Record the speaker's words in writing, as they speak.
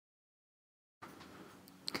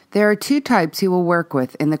There are two types you will work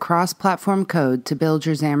with in the cross-platform code to build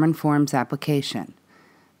your Xamarin.Forms application: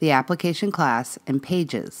 the application class and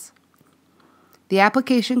pages. The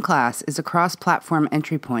application class is a cross-platform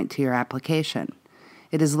entry point to your application.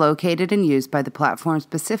 It is located and used by the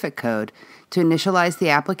platform-specific code to initialize the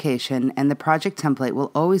application, and the project template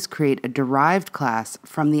will always create a derived class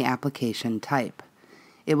from the application type.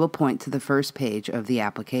 It will point to the first page of the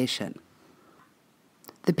application.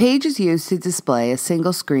 The page is used to display a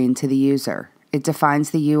single screen to the user. It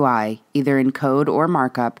defines the UI, either in code or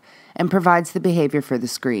markup, and provides the behavior for the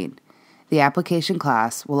screen. The application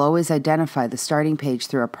class will always identify the starting page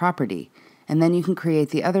through a property, and then you can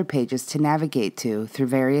create the other pages to navigate to through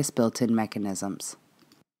various built-in mechanisms.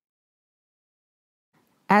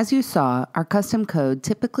 As you saw, our custom code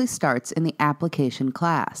typically starts in the application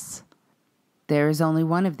class. There is only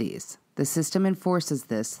one of these. The system enforces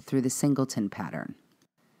this through the Singleton pattern.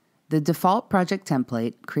 The default project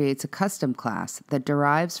template creates a custom class that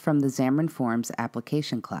derives from the Xamarin.Forms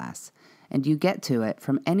application class, and you get to it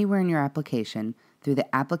from anywhere in your application through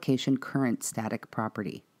the Application.Current static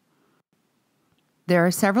property. There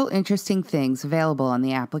are several interesting things available on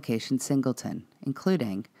the application Singleton,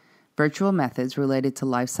 including virtual methods related to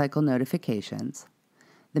lifecycle notifications,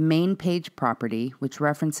 the main page property, which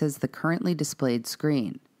references the currently displayed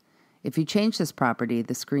screen. If you change this property,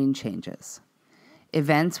 the screen changes.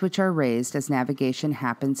 Events which are raised as navigation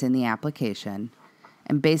happens in the application,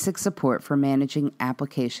 and basic support for managing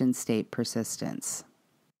application state persistence.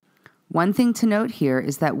 One thing to note here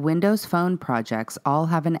is that Windows Phone projects all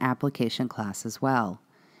have an application class as well.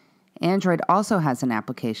 Android also has an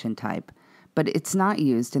application type, but it's not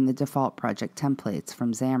used in the default project templates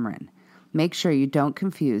from Xamarin. Make sure you don't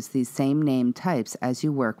confuse these same name types as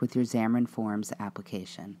you work with your Xamarin.Forms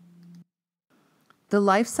application. The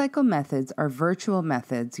lifecycle methods are virtual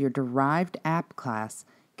methods your derived app class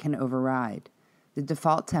can override. The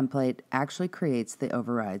default template actually creates the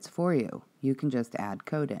overrides for you. You can just add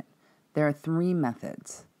code in. There are 3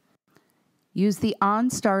 methods. Use the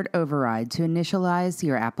onStart override to initialize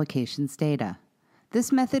your application's data.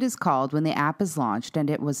 This method is called when the app is launched and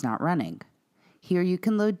it was not running. Here you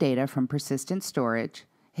can load data from persistent storage,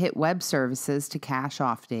 hit web services to cache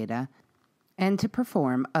off data, and to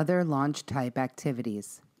perform other launch type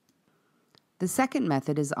activities. The second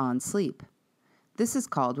method is onSleep. This is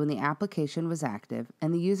called when the application was active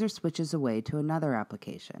and the user switches away to another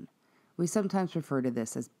application. We sometimes refer to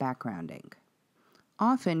this as backgrounding.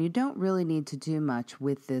 Often, you don't really need to do much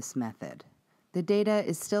with this method. The data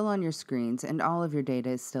is still on your screens and all of your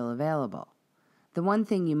data is still available. The one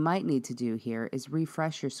thing you might need to do here is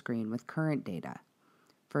refresh your screen with current data.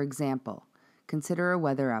 For example, consider a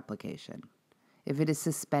weather application. If it is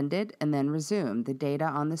suspended and then resumed, the data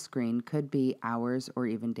on the screen could be hours or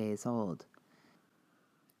even days old.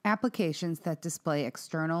 Applications that display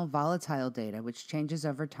external volatile data which changes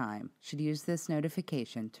over time should use this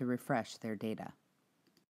notification to refresh their data.